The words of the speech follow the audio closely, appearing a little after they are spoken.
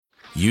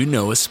You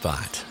know a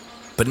spot,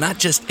 but not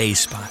just a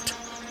spot,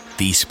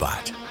 the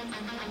spot.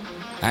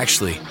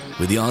 Actually,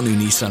 with the all-new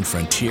Nissan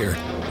Frontier,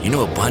 you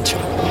know a bunch of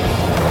them.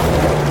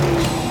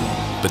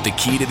 But the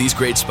key to these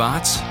great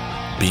spots?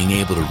 Being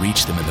able to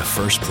reach them in the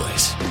first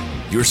place.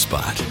 Your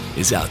spot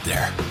is out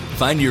there.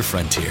 Find your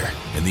Frontier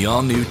in the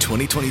all-new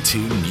 2022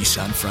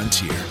 Nissan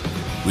Frontier.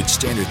 With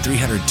standard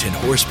 310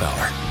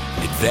 horsepower,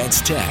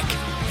 advanced tech,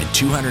 and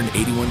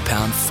 281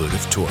 pound-foot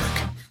of torque.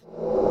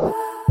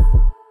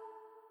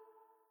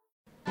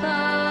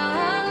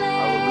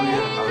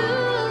 Hallelujah,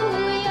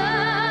 hallelujah.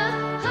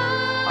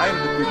 I am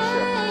the good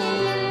shepherd.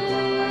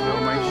 I know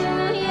my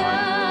sheep.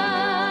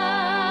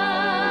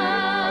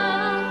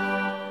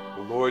 Hallelujah.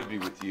 The Lord be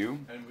with you.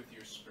 And with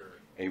your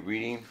spirit. A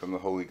reading from the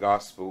Holy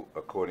Gospel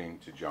according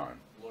to John.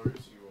 Glory to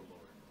you, O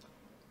Lord.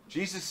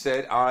 Jesus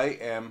said, I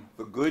am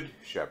the good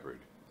shepherd.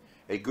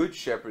 A good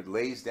shepherd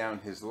lays down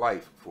his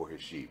life for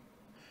his sheep.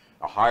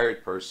 A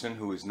hired person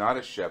who is not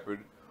a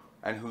shepherd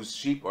and whose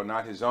sheep are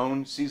not his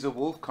own sees a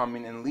wolf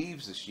coming and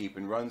leaves the sheep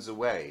and runs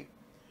away,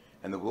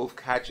 and the wolf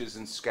catches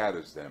and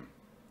scatters them.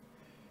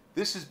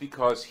 This is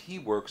because he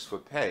works for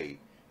pay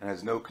and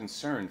has no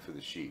concern for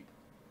the sheep.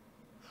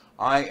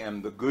 I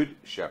am the good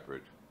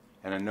shepherd,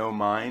 and I know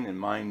mine and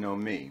mine know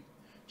me,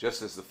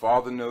 just as the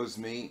Father knows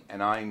me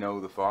and I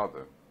know the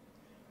Father.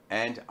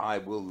 And I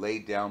will lay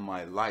down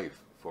my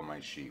life for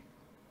my sheep.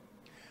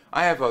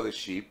 I have other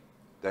sheep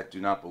that do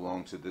not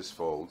belong to this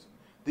fold.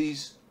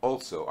 These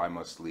also I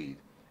must lead,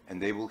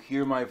 and they will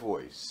hear my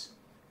voice,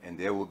 and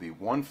there will be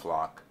one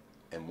flock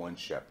and one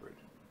shepherd.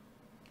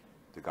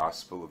 The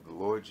Gospel of the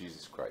Lord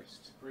Jesus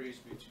Christ. Praise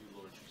be to you,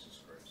 Lord Jesus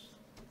Christ.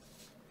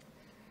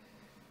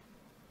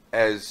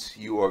 As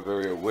you are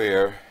very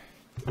aware,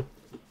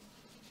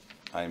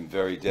 I am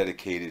very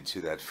dedicated to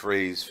that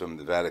phrase from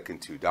the Vatican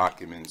II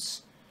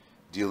documents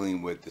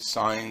dealing with the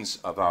signs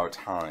of our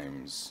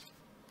times.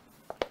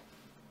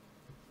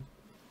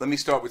 Let me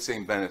start with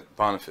St.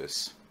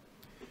 Boniface.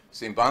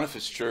 St.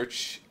 Boniface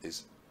Church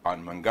is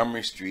on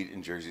Montgomery Street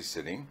in Jersey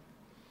City,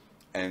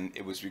 and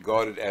it was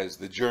regarded as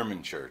the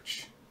German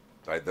church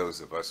by those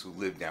of us who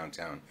live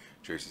downtown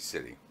Jersey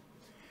City.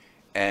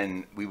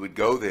 And we would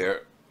go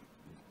there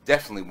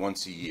definitely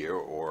once a year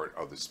or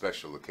other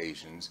special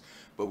occasions,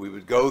 but we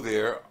would go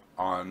there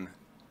on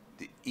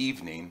the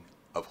evening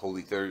of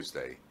Holy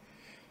Thursday,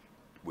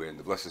 when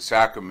the Blessed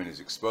Sacrament is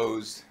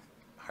exposed,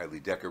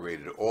 highly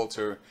decorated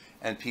altar,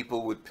 and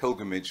people would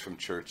pilgrimage from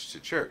church to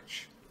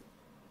church.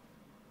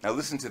 Now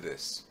listen to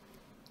this.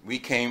 We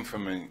came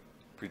from a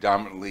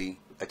predominantly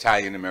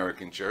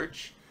Italian-American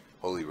church,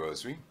 Holy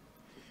Rosary.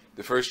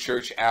 The first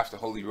church after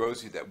Holy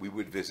Rosary that we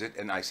would visit,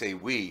 and I say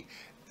we,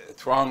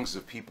 throngs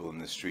of people in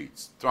the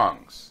streets,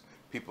 throngs,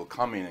 people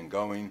coming and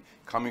going,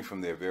 coming from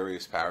their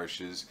various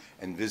parishes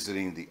and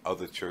visiting the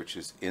other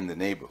churches in the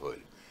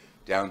neighborhood.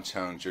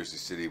 Downtown Jersey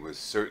City was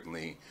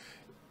certainly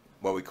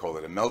what we call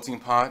it, a melting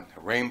pot, a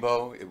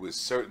rainbow. It was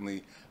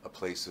certainly a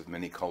place of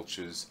many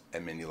cultures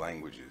and many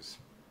languages.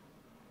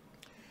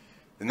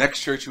 The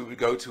next church we would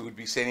go to would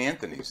be St.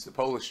 Anthony's, the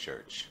Polish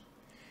church.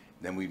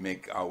 Then we'd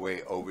make our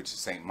way over to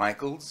St.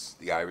 Michael's,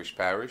 the Irish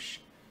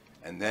parish,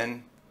 and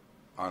then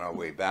on our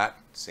way back,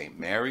 St.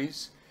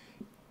 Mary's,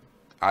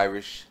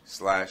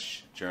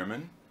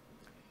 Irish/German.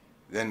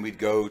 Then we'd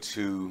go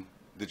to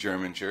the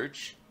German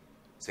church,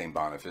 St.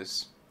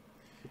 Boniface,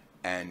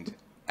 and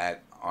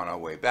on our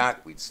way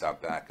back, we'd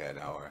stop back at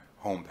our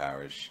home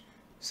parish,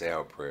 say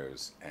our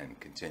prayers, and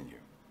continue.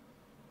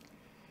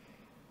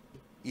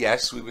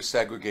 Yes, we were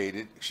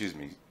segregated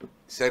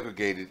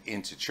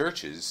into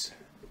churches,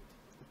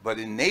 but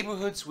in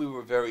neighborhoods we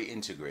were very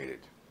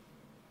integrated.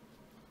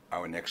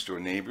 Our next door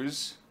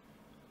neighbors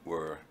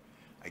were,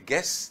 I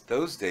guess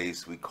those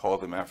days we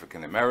called them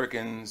African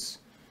Americans.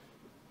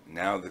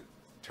 Now the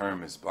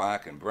term is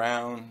black and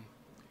brown.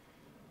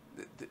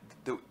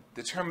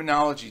 The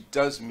terminology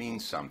does mean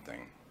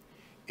something.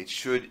 It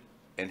should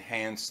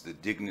enhance the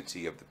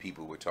dignity of the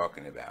people we're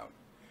talking about.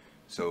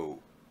 So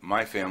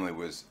my family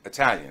was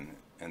Italian,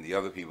 and the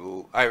other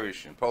people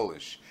Irish and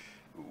Polish.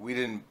 We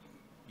didn't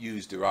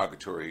use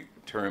derogatory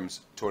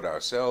terms toward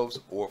ourselves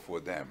or for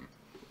them.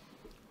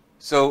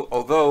 So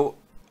although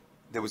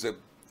there was a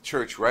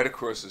church right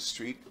across the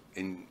street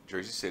in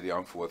Jersey City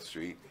on 4th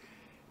Street,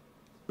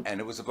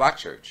 and it was a black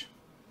church,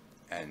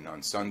 and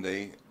on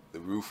Sunday the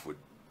roof would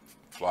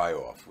fly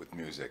off with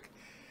music,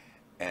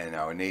 and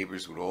our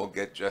neighbors would all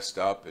get dressed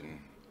up and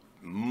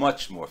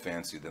much more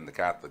fancy than the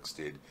Catholics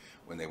did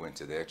when they went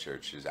to their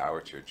churches, our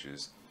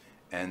churches,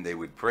 and they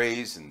would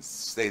praise and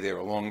stay there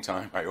a long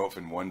time. I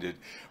often wondered,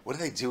 what are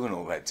they doing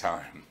all that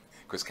time?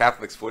 Because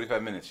Catholics,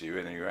 45 minutes, you're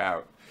in and you're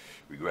out,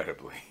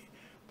 regrettably.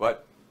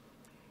 But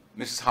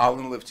Mrs.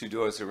 Holland lived 2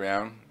 doors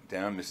down.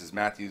 Mrs.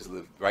 Matthews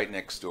lived right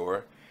next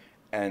door,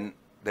 and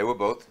they were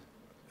both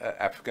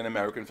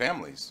African-American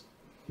families.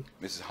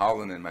 Mrs.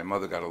 Holland and my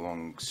mother got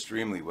along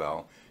extremely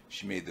well.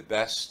 She made the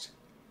best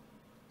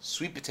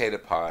sweet potato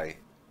pie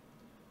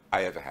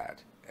I ever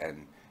had,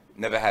 and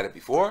never had it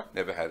before,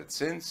 never had it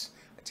since.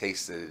 I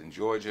tasted it in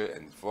Georgia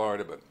and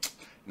Florida, but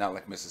not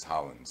like Mrs.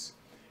 Holland's.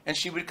 And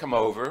she would come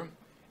over,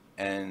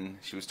 and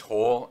she was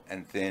tall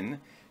and thin.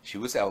 She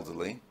was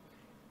elderly,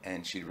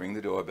 and she'd ring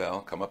the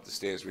doorbell, come up the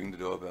stairs, ring the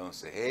doorbell, and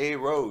say, "Hey,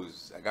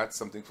 Rose, I got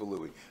something for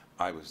Louie."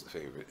 I was the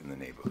favorite in the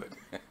neighborhood.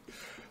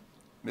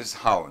 Mrs.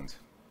 Holland.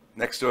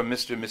 Next door,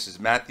 Mr. and Mrs.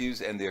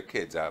 Matthews and their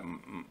kids,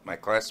 my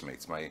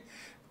classmates, my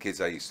kids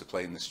I used to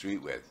play in the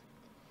street with.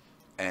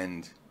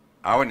 And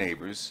our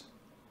neighbors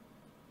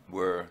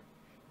were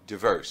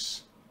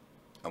diverse.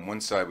 On one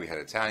side we had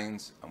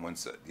Italians, on one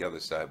side, the other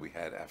side we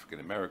had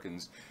African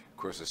Americans.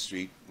 Across the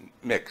street,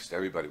 mixed.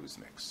 Everybody was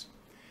mixed.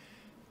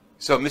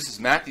 So Mrs.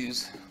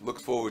 Matthews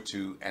looked forward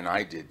to, and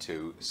I did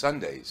too,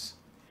 Sundays.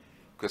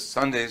 Because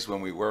Sundays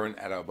when we weren't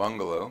at our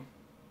bungalow,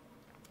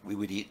 we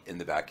would eat in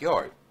the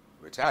backyard.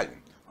 We're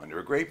Italian. Under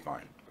a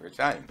grapevine. We're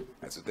Italian.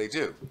 That's what they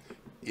do.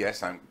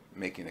 Yes, I'm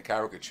making a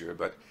caricature,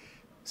 but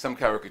some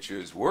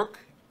caricatures work,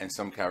 and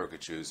some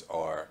caricatures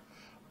are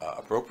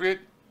appropriate,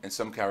 and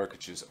some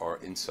caricatures are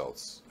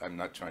insults. I'm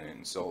not trying to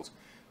insult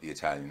the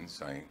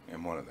Italians. I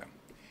am one of them.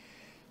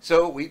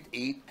 So we'd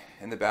eat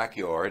in the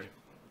backyard,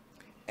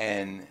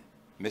 and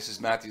Mrs.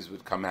 Matthews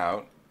would come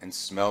out and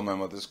smell my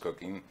mother's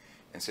cooking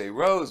and say,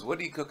 "Rose, what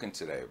are you cooking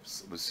today?"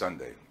 It was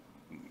Sunday.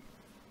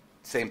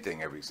 Same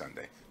thing every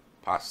Sunday.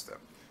 Pasta,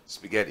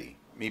 spaghetti,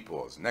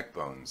 meatballs, neck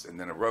bones, and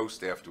then a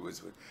roast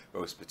afterwards with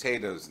roast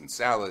potatoes and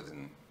salad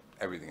and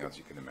everything else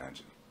you can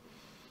imagine.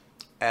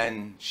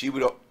 And she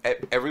would,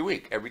 every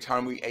week, every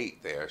time we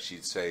ate there,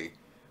 she'd say,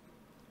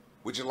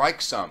 "Would you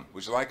like some?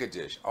 Would you like a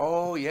dish?"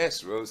 "Oh,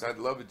 yes, Rose, I'd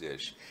love a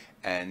dish."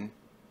 And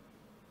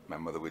my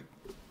mother would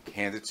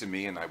hand it to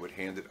me, and I would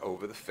hand it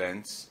over the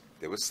fence.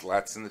 There were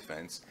slats in the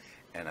fence,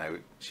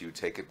 and she would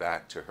take it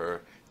back to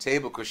her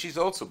table, because she's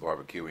also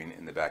barbecuing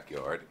in the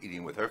backyard,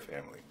 eating with her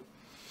family.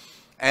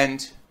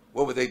 And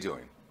what were they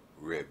doing?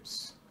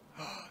 Ribs.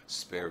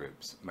 Spare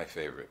ribs, my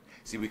favorite.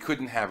 See, we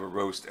couldn't have a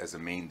roast as a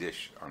main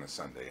dish on a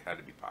Sunday. It had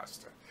to be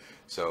pasta.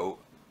 So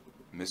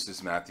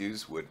Mrs.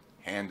 Matthews would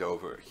hand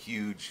over a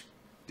huge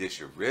dish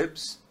of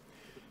ribs.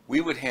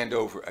 We would hand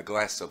over a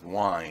glass of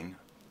wine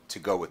to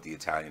go with the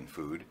Italian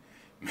food.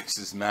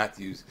 Mrs.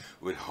 Matthews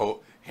would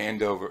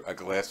hand over a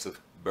glass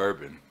of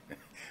bourbon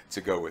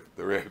to go with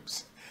the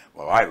ribs.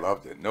 Well, I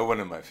loved it. No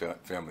one in my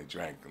family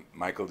drank.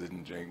 Michael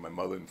didn't drink. My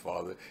mother and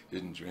father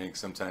didn't drink.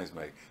 Sometimes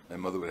my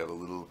mother would have a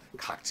little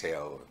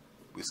cocktail,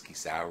 whiskey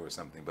sour or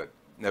something, but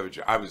never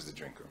drank. I was the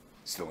drinker.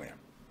 Still am.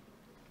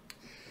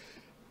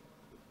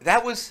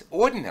 That was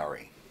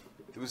ordinary.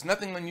 There was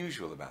nothing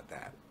unusual about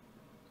that.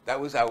 That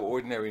was our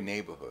ordinary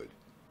neighborhood.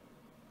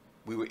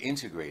 We were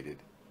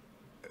integrated.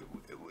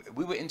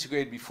 We were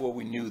integrated before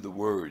we knew the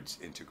words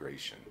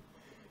integration.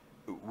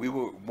 We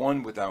were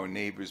one with our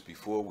neighbors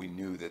before we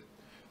knew that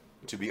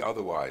to be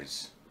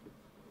otherwise.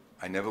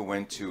 I never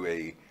went to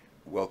a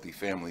wealthy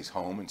family's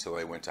home until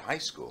I went to high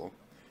school,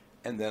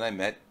 and then I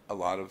met a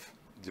lot of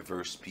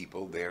diverse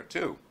people there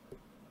too.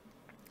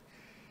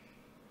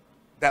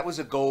 That was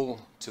a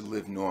goal to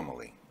live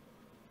normally.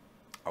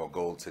 Our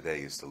goal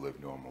today is to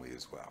live normally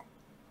as well.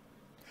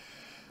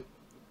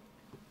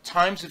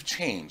 Times have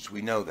changed,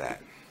 we know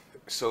that.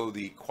 So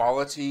the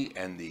quality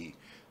and the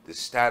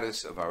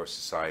status of our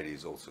society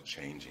is also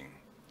changing.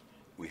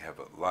 We have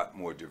a lot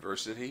more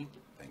diversity,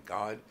 thank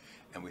God,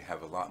 and we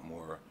have a lot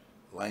more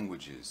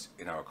languages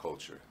in our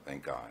culture,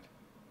 thank God.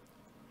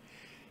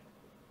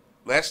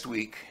 Last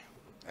week,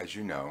 as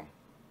you know,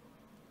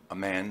 a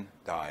man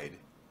died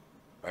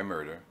by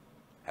murder,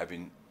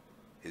 having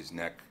his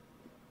neck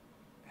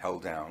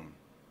held down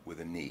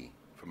with a knee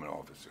from an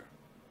officer.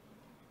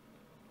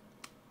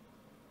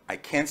 I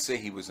can't say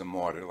he was a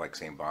martyr like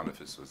St.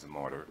 Boniface was a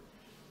martyr,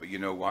 but you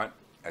know what?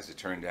 As it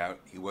turned out,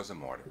 he was a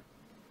martyr.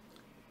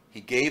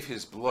 He gave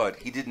his blood,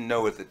 he didn't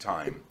know at the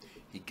time,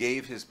 he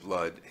gave his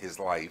blood, his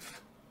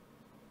life,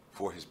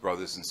 for his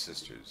brothers and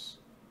sisters.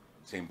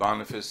 St.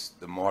 Boniface,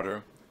 the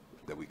martyr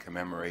that we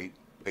commemorate,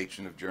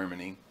 patron of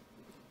Germany,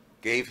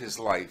 gave his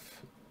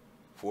life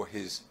for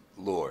his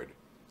Lord.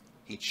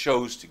 He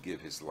chose to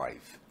give his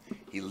life.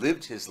 He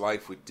lived his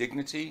life with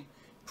dignity,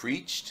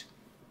 preached,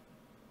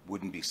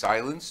 wouldn't be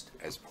silenced,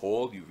 as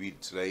Paul, you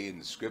read today in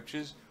the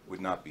scriptures, would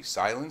not be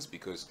silenced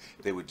because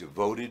they were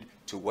devoted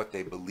to what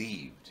they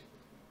believed.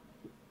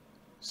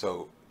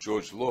 So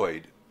George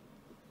Floyd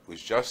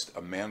was just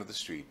a man of the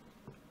street,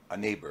 a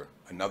neighbor,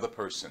 another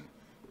person,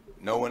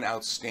 no one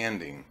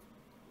outstanding,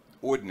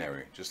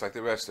 ordinary, just like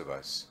the rest of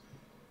us.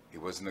 He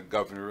wasn't a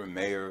governor, a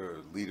mayor, or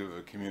a leader of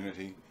a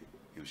community.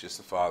 He was just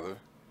a father.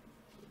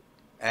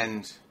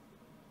 And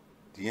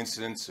the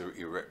incidents are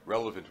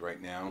irrelevant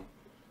right now.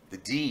 The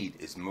deed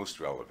is most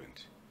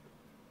relevant.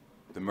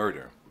 The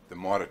murder, the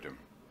martyrdom,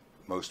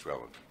 most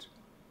relevant.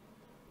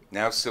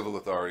 Now civil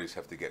authorities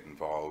have to get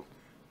involved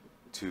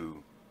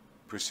to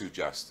pursue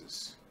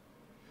justice.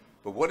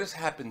 But what has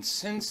happened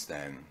since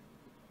then,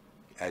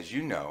 as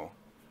you know,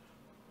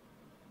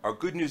 are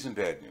good news and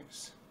bad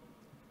news.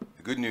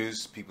 The good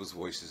news, people's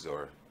voices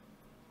are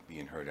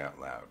being heard out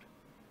loud.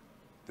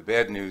 The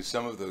bad news,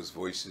 some of those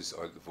voices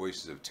are the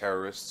voices of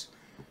terrorists,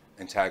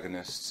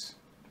 antagonists,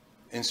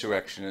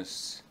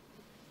 insurrectionists,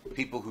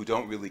 people who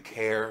don't really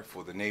care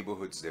for the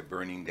neighborhoods they're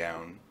burning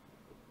down.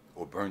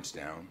 or burnt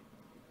down,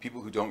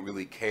 people who don't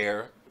really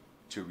care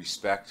to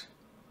respect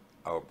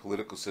our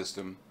political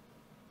system,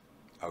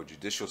 our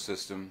judicial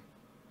system,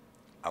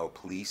 our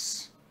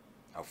police,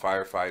 our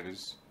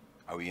firefighters,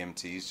 our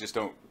EMTs, just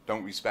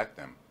don't respect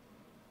them.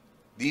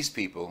 These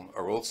people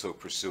are also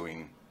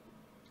pursuing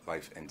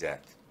life and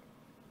death.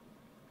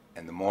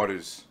 And the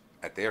martyrs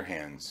at their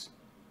hands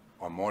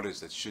are martyrs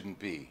that shouldn't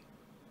be.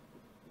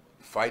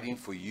 Fighting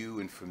for you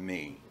and for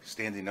me,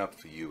 standing up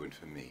for you and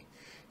for me.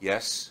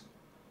 Yes,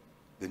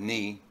 the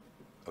knee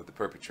of the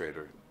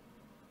perpetrator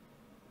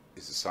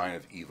is a sign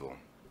of evil,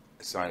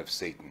 a sign of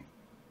Satan,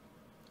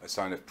 a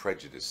sign of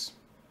prejudice.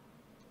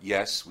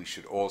 Yes, we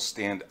should all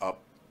stand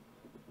up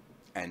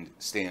and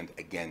stand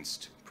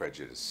against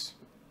prejudice.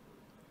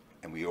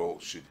 And we all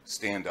should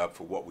stand up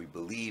for what we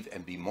believe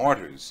and be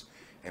martyrs.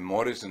 And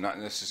martyrs are not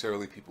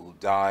necessarily people who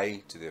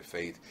die to their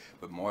faith,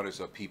 but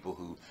martyrs are people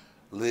who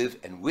live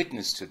and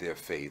witness to their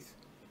faith.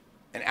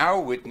 And our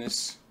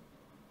witness,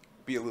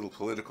 be a little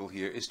political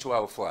here, is to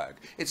our flag.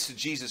 It's to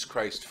Jesus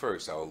Christ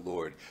first, our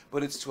Lord,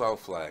 but it's to our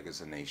flag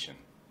as a nation.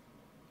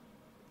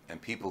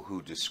 And people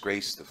who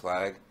disgrace the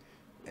flag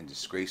and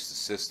disgrace the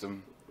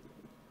system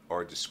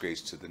are a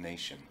disgrace to the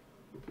nation.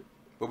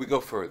 But we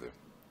go further.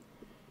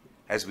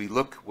 As we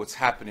look what's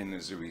happening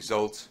as a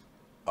result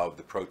of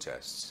the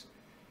protests.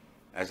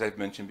 As I've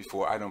mentioned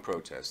before, I don't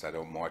protest. I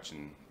don't march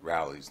in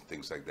rallies and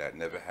things like that.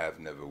 Never have,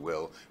 never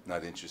will.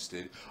 Not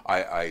interested.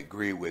 I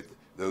agree with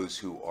those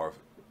who are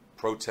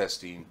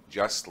protesting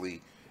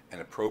justly and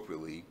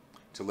appropriately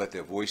to let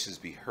their voices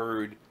be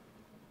heard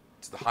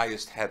to the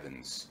highest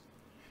heavens.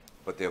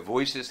 But their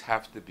voices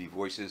have to be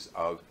voices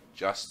of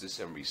justice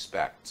and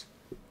respect,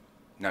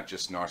 not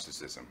just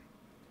narcissism.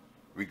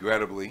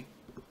 Regrettably,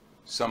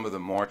 some of the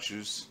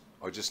marchers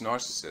are just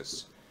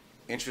narcissists,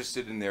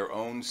 interested in their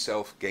own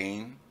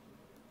self-gain,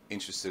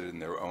 interested in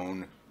their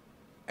own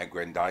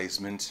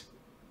aggrandizement,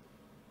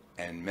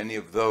 and many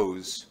of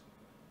those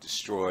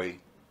destroy,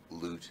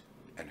 loot,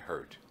 and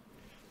hurt.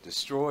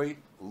 Destroy,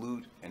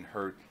 loot, and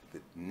hurt the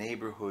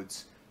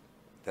neighborhoods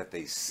that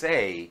they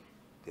say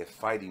they're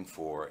fighting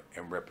for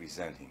and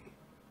representing.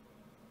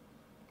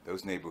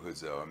 Those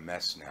neighborhoods are a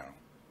mess now.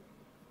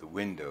 The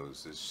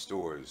windows, the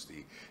stores,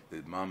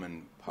 the mom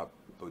and pop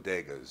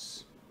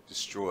bodegas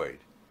destroyed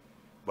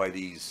by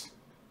these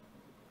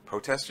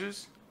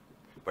protesters,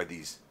 by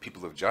these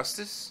people of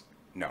justice?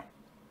 No.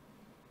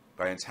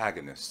 By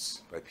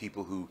antagonists, by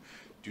people who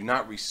do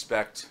not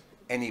respect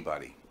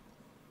anybody.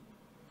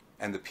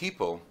 And the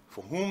people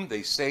for whom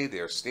they say they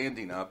are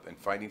standing up and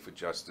fighting for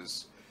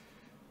justice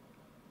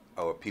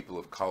are people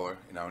of color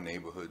in our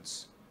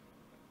neighborhoods,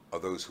 are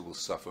those who will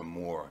suffer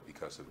more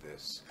because of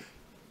this.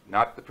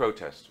 Not the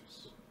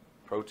protesters.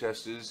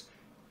 Protesters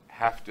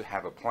have to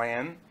have a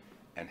plan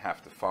and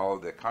have to follow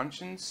their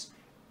conscience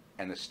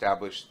and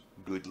establish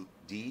good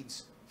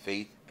deeds,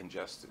 faith, and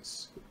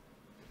justice.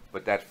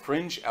 But that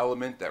fringe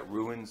element that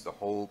ruins the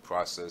whole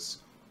process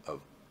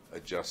of a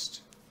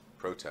just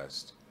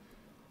protest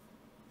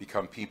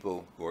become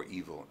people who are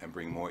evil and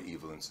bring more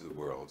evil into the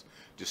world.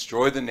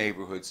 Destroy the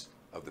neighborhoods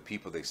of the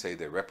people they say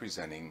they're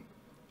representing,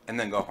 and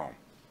then go home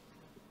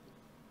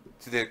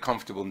to their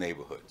comfortable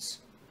neighborhoods.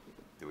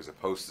 There was a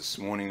post this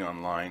morning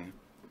online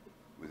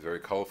with very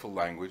colorful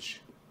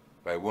language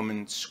by a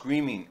woman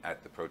screaming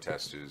at the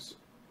protesters,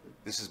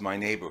 "This is my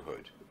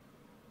neighborhood,"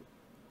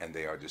 and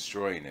they are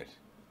destroying it.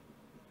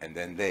 And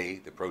then they,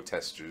 the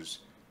protesters,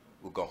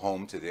 will go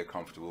home to their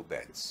comfortable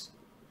beds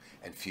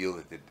and feel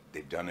that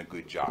they've done a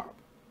good job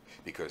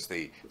because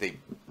they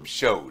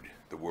showed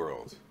the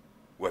world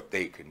what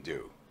they can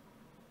do.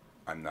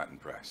 I'm not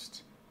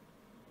impressed.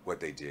 What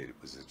they did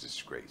was a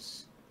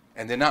disgrace.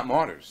 And they're not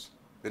martyrs.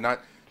 They're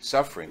not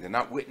suffering. They're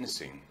not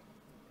witnessing.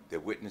 They're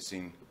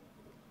witnessing,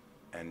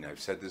 and I've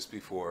said this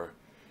before,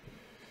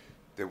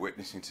 they're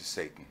witnessing to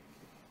Satan.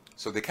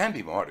 So they can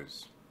be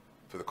martyrs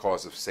for the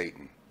cause of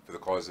Satan, for the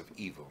cause of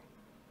evil.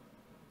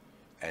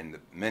 And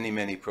many,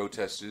 many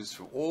protesters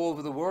from all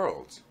over the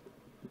world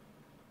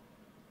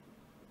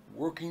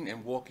working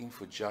and walking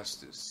for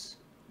justice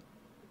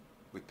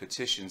with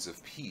petitions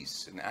of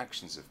peace and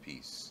actions of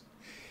peace.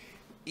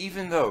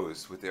 Even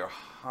those with their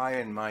high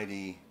and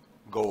mighty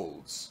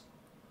goals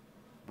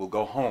will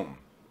go home.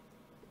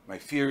 My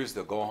fear is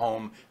they'll go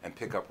home and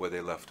pick up where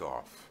they left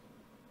off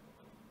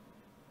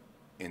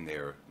in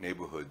their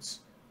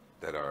neighborhoods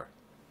that are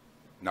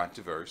not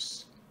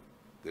diverse.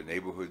 Their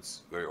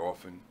neighborhoods very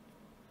often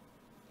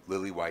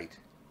lily white.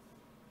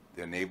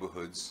 Their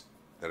neighborhoods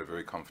that are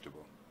very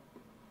comfortable.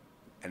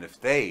 And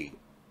if they,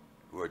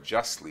 who are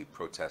justly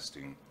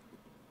protesting,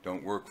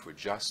 don't work for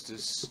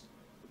justice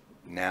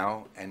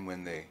now and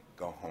when they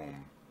go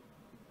home,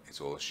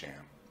 it's all a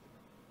sham.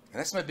 And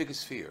that's my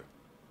biggest fear,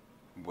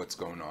 what's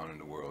going on in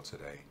the world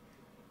today.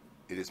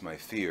 It is my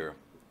fear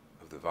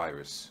of the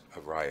virus,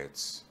 of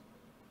riots.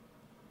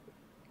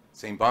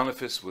 St.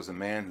 Boniface was a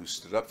man who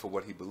stood up for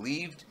what he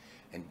believed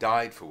and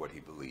died for what he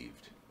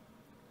believed.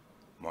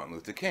 Martin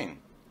Luther King,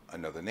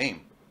 another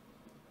name,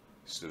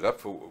 stood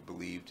up for what he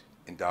believed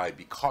and died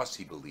because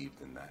he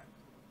believed in that.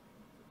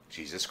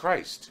 Jesus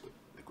Christ,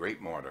 the great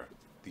martyr,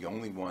 the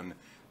only one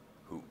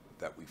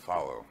that we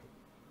follow,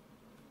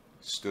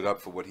 stood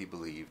up for what he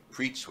believed,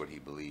 preached what he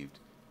believed,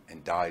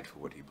 and died for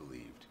what he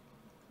believed.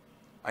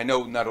 I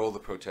know not all the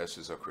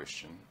protesters are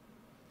Christian,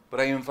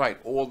 but I invite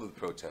all of the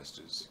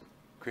protesters,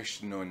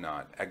 Christian or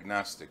not,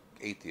 agnostic,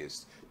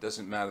 atheist,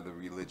 doesn't matter the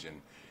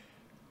religion.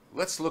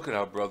 Let's look at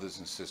our brothers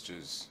and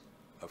sisters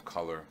of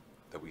color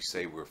that we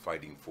say we're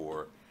fighting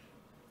for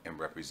and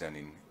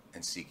representing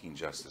and seeking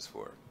justice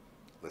for.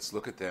 Let's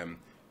look at them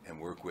and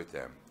work with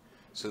them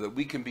so that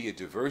we can be a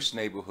diverse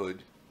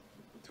neighborhood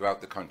throughout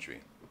the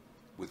country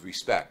with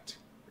respect,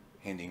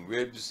 handing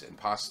ribs and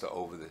pasta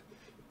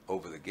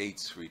over the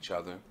gates for each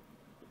other,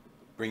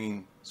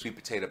 bringing sweet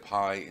potato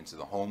pie into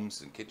the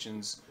homes and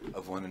kitchens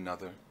of one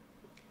another,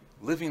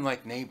 living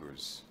like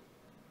neighbors.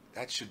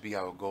 That should be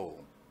our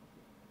goal.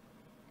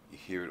 You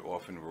hear it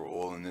often, we're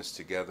all in this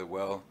together.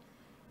 Well,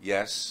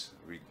 yes,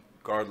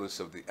 regardless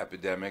of the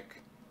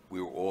epidemic,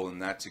 we were all in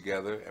that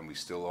together, and we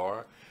still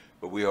are,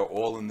 but we are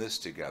all in this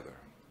together.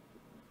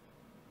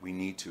 We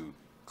need to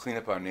clean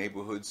up our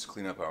neighborhoods,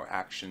 clean up our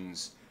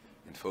actions,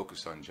 and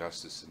focus on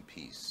justice and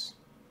peace.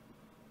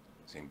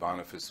 St.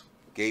 Boniface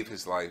gave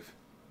his life.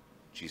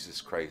 Jesus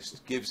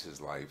Christ gives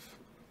his life.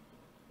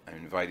 I'm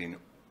inviting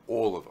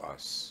all of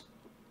us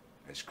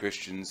as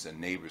Christians and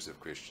neighbors of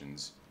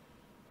Christians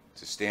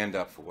to stand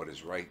up for what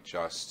is right,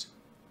 just,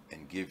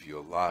 and give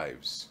your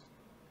lives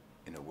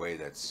in a way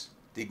that's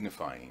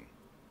dignifying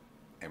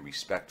and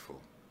respectful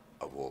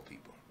of all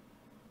people.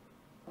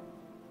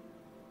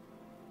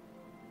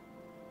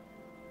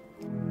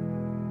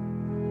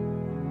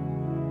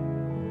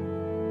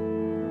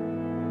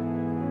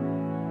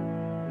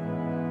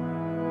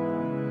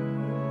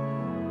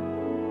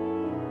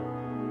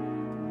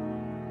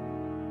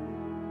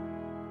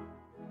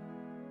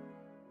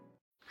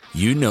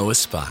 You know a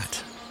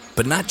spot,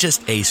 but not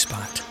just a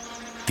spot,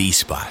 the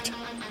spot.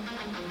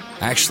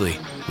 Actually,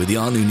 with the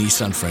all-new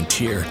Nissan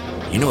Frontier,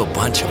 you know a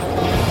bunch of them.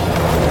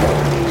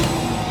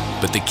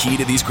 But the key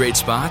to these great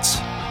spots?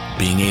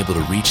 Being able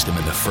to reach them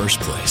in the first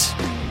place.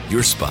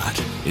 Your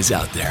spot is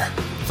out there.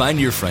 Find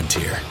your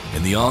Frontier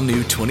in the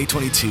all-new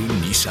 2022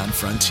 Nissan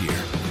Frontier.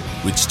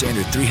 With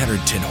standard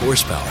 310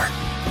 horsepower,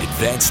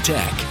 advanced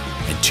tech,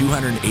 and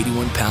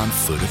 281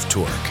 pound-foot of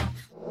torque.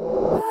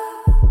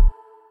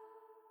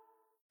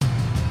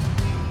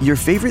 Your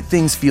favorite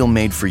things feel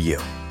made for you.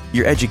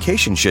 Your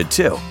education should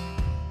too.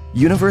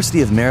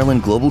 University of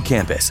Maryland Global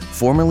Campus,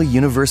 formerly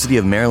University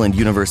of Maryland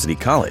University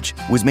College,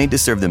 was made to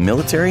serve the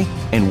military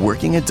and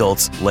working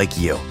adults like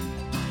you.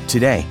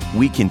 Today,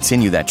 we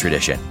continue that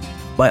tradition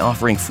by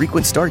offering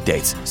frequent start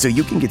dates so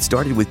you can get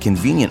started with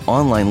convenient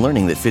online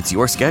learning that fits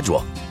your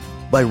schedule.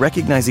 By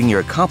recognizing your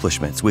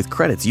accomplishments with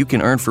credits you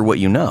can earn for what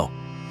you know.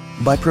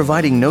 By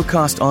providing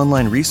no-cost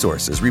online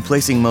resources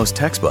replacing most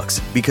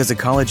textbooks because a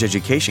college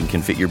education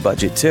can fit your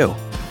budget too.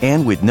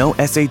 And with no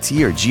SAT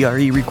or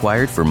GRE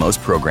required for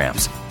most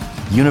programs.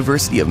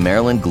 University of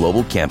Maryland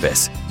Global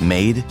Campus,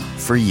 made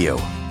for you.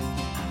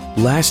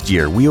 Last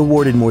year, we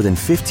awarded more than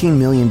 $15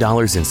 million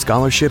in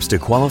scholarships to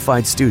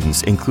qualified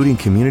students, including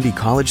community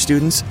college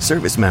students,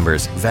 service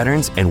members,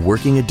 veterans, and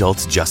working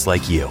adults just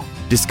like you.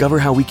 Discover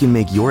how we can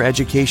make your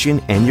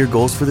education and your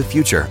goals for the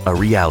future a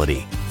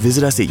reality.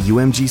 Visit us at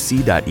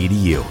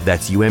umgc.edu.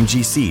 That's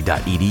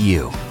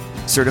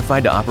umgc.edu.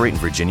 Certified to operate in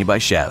Virginia by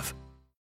Chev.